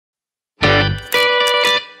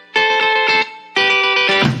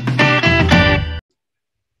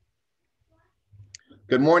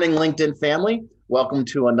Good morning, LinkedIn family. Welcome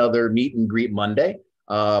to another Meet and Greet Monday.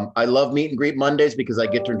 I love Meet and Greet Mondays because I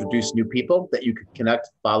get to introduce new people that you can connect,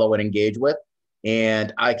 follow, and engage with.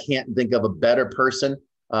 And I can't think of a better person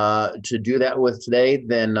to do that with today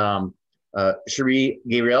than Shiri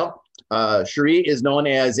Gabriel. Shiri is known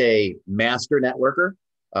as a master networker.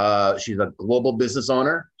 She's a global business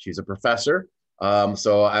owner. She's a professor.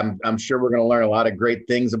 So I'm sure we're going to learn a lot of great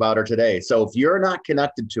things about her today. So if you're not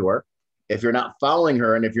connected to her, if you're not following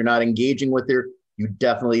her, and if you're not engaging with her, you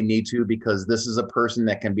definitely need to, because this is a person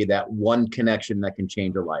that can be that one connection that can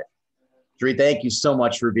change your life. Shri, thank you so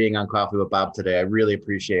much for being on Coffee with Bob today. I really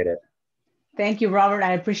appreciate it. Thank you, Robert.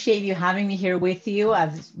 I appreciate you having me here with you.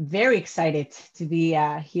 I'm very excited to be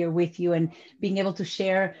here with you and being able to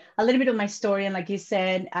share a little bit of my story. And like you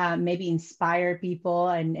said, maybe inspire people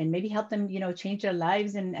and maybe help them, change their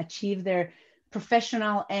lives and achieve their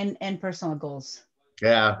professional and personal goals.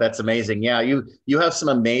 Yeah, that's amazing. Yeah, you have some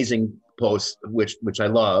amazing posts, which I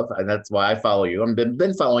love, and that's why I follow you. I've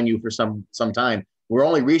been following you for some time. We're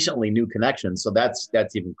only recently new connections, so that's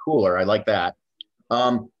even cooler. I like that.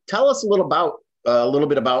 Tell us a little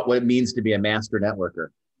bit about what it means to be a master networker.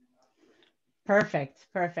 Perfect.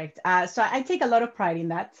 So I take a lot of pride in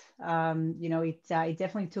that. It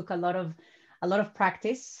definitely took a lot of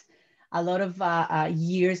practice, a lot of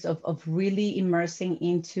years of really immersing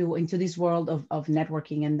into this world of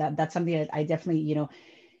networking, and that's something that I definitely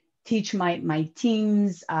teach my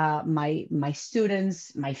teams, my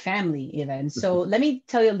students, my family even. So let me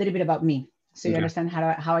tell you a little bit about me, so you understand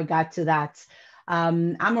how I got to that.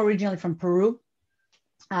 I'm originally from Peru.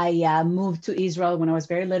 I moved to Israel when I was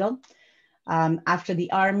very little. After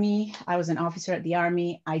the army, I was an officer at the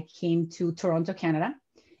army. I came to Toronto, Canada,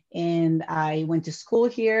 and I went to school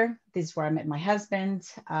here. This is where I met my husband.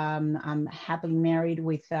 I'm happily married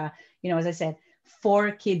with, as I said,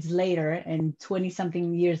 4 kids later and 20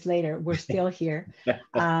 something years later, we're still here.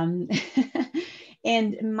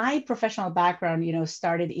 And my professional background,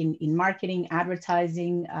 started in marketing,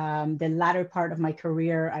 advertising. The latter part of my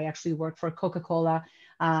career, I actually worked for Coca-Cola.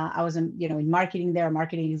 I was in marketing there, a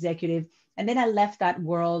marketing executive. And then I left that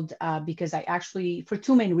world because I actually, for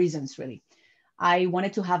 2 main reasons, really. I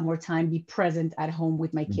wanted to have more time, be present at home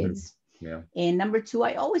with my kids. Yeah. And number 2,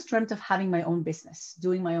 I always dreamt of having my own business,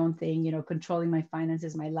 doing my own thing, controlling my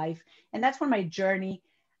finances, my life. And that's where my journey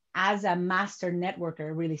as a master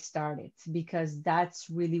networker really started, because that's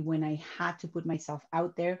really when I had to put myself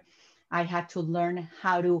out there. I had to learn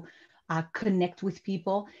how to connect with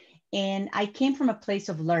people. And I came from a place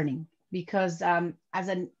of learning, because as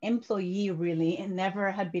an employee, really, and never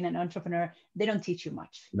had been an entrepreneur, they don't teach you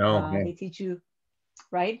much. No. They teach you,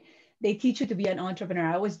 right? They teach you to be an entrepreneur.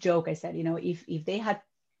 I always joke, I said, if they had,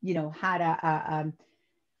 had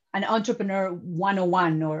an entrepreneur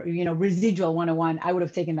 101 or, residual 101, I would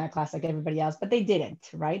have taken that class like everybody else, but they didn't,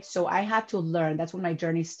 right? So I had to learn. That's when my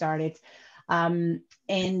journey started. And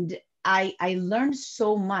I learned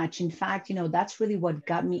so much. In fact, that's really what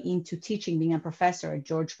got me into teaching, being a professor at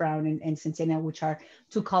George Brown and Centennial, which are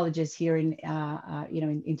 2 colleges here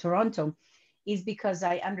in Toronto, is because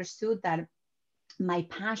I understood that my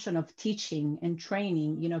passion of teaching and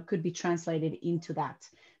training, could be translated into that,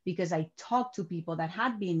 because I talked to people that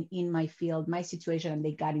had been in my field, my situation, and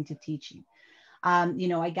they got into teaching.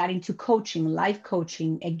 I got into coaching, life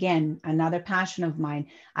coaching, again, another passion of mine.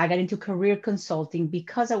 I got into career consulting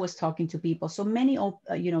because I was talking to people. So many,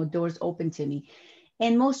 doors open to me.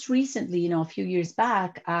 And most recently, a few years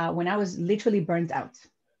back, when I was literally burnt out,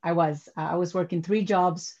 I was working 3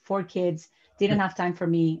 jobs, 4 kids, didn't have time for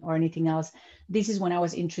me or anything else. This is when I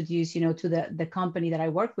was introduced, to the company that I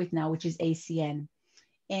work with now, which is ACN.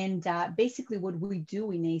 And basically what we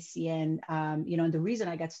do in ACN, and the reason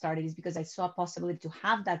I got started is because I saw a possibility to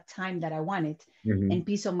have that time that I wanted and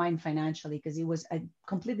peace of mind financially, because it was a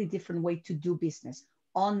completely different way to do business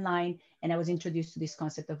online. And I was introduced to this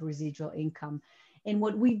concept of residual income. And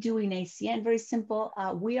what we do in ACN, very simple,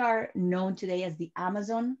 we are known today as the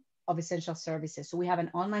Amazon of essential services. So we have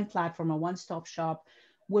an online platform, a one-stop shop,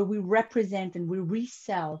 where we represent and we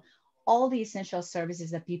resell all the essential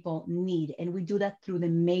services that people need. And we do that through the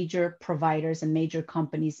major providers and major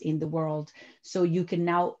companies in the world. So you can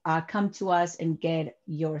now come to us and get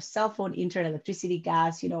your cell phone, internet, electricity,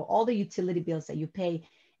 gas, all the utility bills that you pay.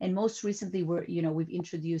 And most recently, we've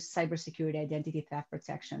introduced cybersecurity, identity theft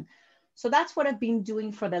protection. So that's what I've been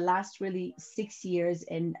doing for the last really 6 years,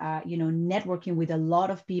 and networking with a lot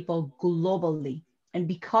of people globally. And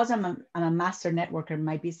because I'm a master networker,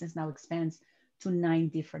 my business now expands to 9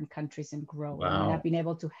 different countries and growing. Wow. And I've been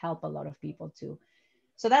able to help a lot of people too.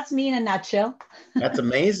 So that's me in a nutshell. That's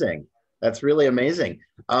amazing. That's really amazing.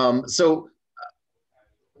 So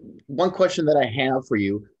One question that I have for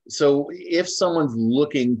you. So if someone's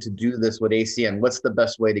looking to do this with ACN, what's the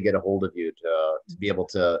best way to get a hold of you to be able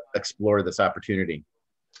to explore this opportunity?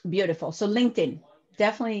 Beautiful. So LinkedIn,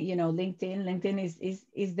 definitely, LinkedIn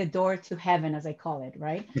is the door to heaven, as I call it,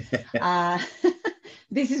 right? Uh,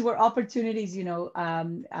 this is where opportunities,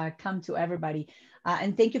 come to everybody.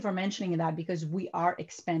 And thank you for mentioning that, because we are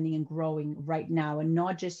expanding and growing right now, and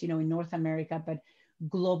not just, in North America, but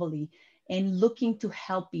globally, and looking to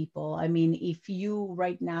help people. I mean, if you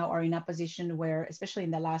right now are in a position where, especially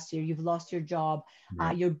in the last year, you've lost your job,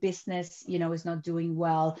 Right. your business, is not doing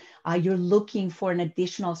well, you're looking for an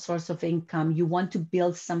additional source of income, you want to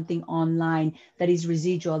build something online that is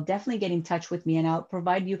residual, definitely get in touch with me, and I'll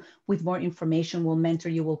provide you with more information. We'll mentor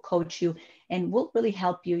you, we'll coach you, and we'll really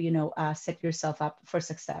help you, set yourself up for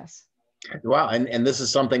success. Wow. And this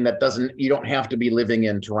is something that you don't have to be living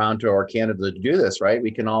in Toronto or Canada to do this, right?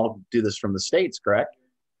 We can all do this from the States, correct?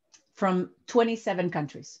 From 27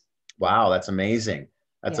 countries. Wow, that's amazing.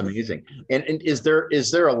 That's Yes. amazing. And is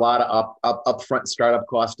there a lot of upfront startup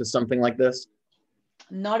cost to something like this?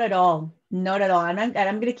 Not at all. Not at all. And I'm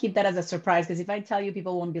going to keep that as a surprise, because if I tell you,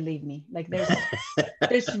 people won't believe me. Like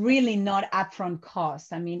there's really not upfront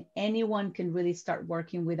cost. I mean, anyone can really start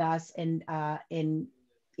working with us, and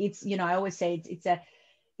it's, I always say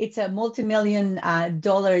it's a multi-million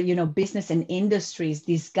dollar, business and industries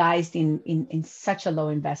disguised in such a low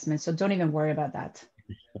investment. So don't even worry about that.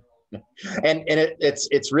 And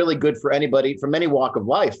it's really good for anybody from any walk of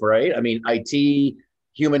life, right? I mean, IT,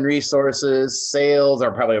 human resources, sales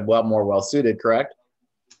are probably more well suited, correct?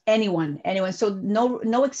 Anyone. So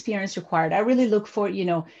no experience required. I really look for,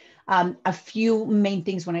 a few main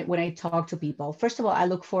things when I talk to people. First of all, I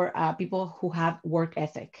look for people who have work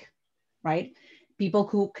ethic, right? People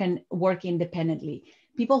who can work independently,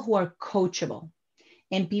 people who are coachable,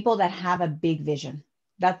 and people that have a big vision.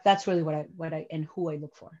 That's really what I and who I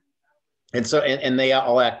look for. And they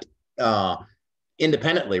all act uh,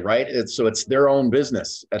 independently, right? So it's their own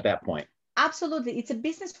business at that point. Absolutely. It's a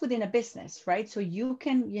business within a business, right? So you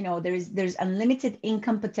can, there's unlimited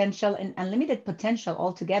income potential and unlimited potential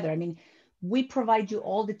altogether. I mean, we provide you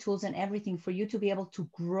all the tools and everything for you to be able to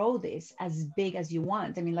grow this as big as you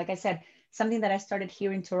want. I mean, like I said, something that I started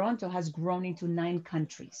here in Toronto has grown into 9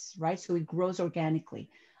 countries, right? So it grows organically.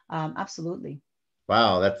 Absolutely.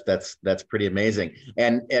 Wow, that's pretty amazing,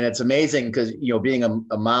 and it's amazing because being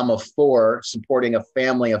a mom of four, supporting a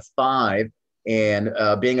family of five, and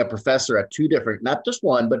being a professor at two different, not just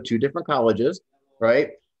one, but two different colleges,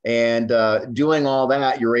 right? And doing all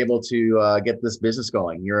that, you're able to get this business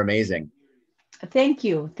going. You're amazing. Thank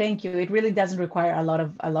you. Thank you. It really doesn't require a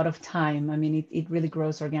lot of time. I mean, it really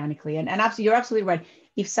grows organically. And you're absolutely right.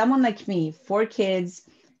 If someone like me, 4 kids,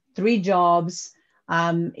 3 jobs,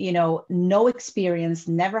 no experience,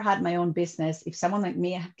 never had my own business, if someone like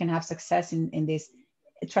me can have success in this,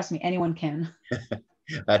 trust me, anyone can.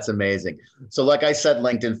 That's amazing. So, like I said,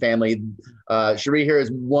 LinkedIn family, Shiri here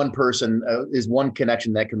is one person, is one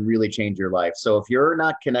connection that can really change your life. So, if you're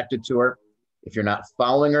not connected to her, if you're not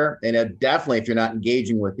following her, and definitely if you're not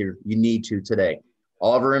engaging with her, you need to today.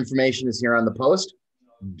 All of her information is here on the post.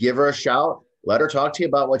 Give her a shout. Let her talk to you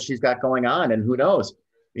about what she's got going on, and who knows,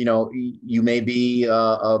 you may be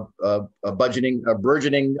a burgeoning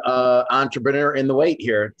entrepreneur in the wait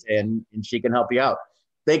here, and she can help you out.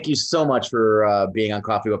 Thank you so much for being on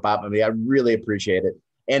Coffee with Pop and Me. I really appreciate it.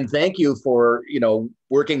 And thank you for,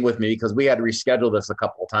 working with me, because we had to reschedule this a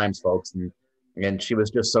couple of times, folks. And she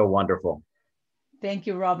was just so wonderful. Thank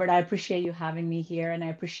you, Robert. I appreciate you having me here, and I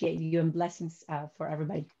appreciate you, and blessings for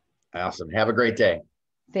everybody. Awesome. Have a great day.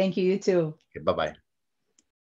 Thank you. You too. Okay, bye-bye.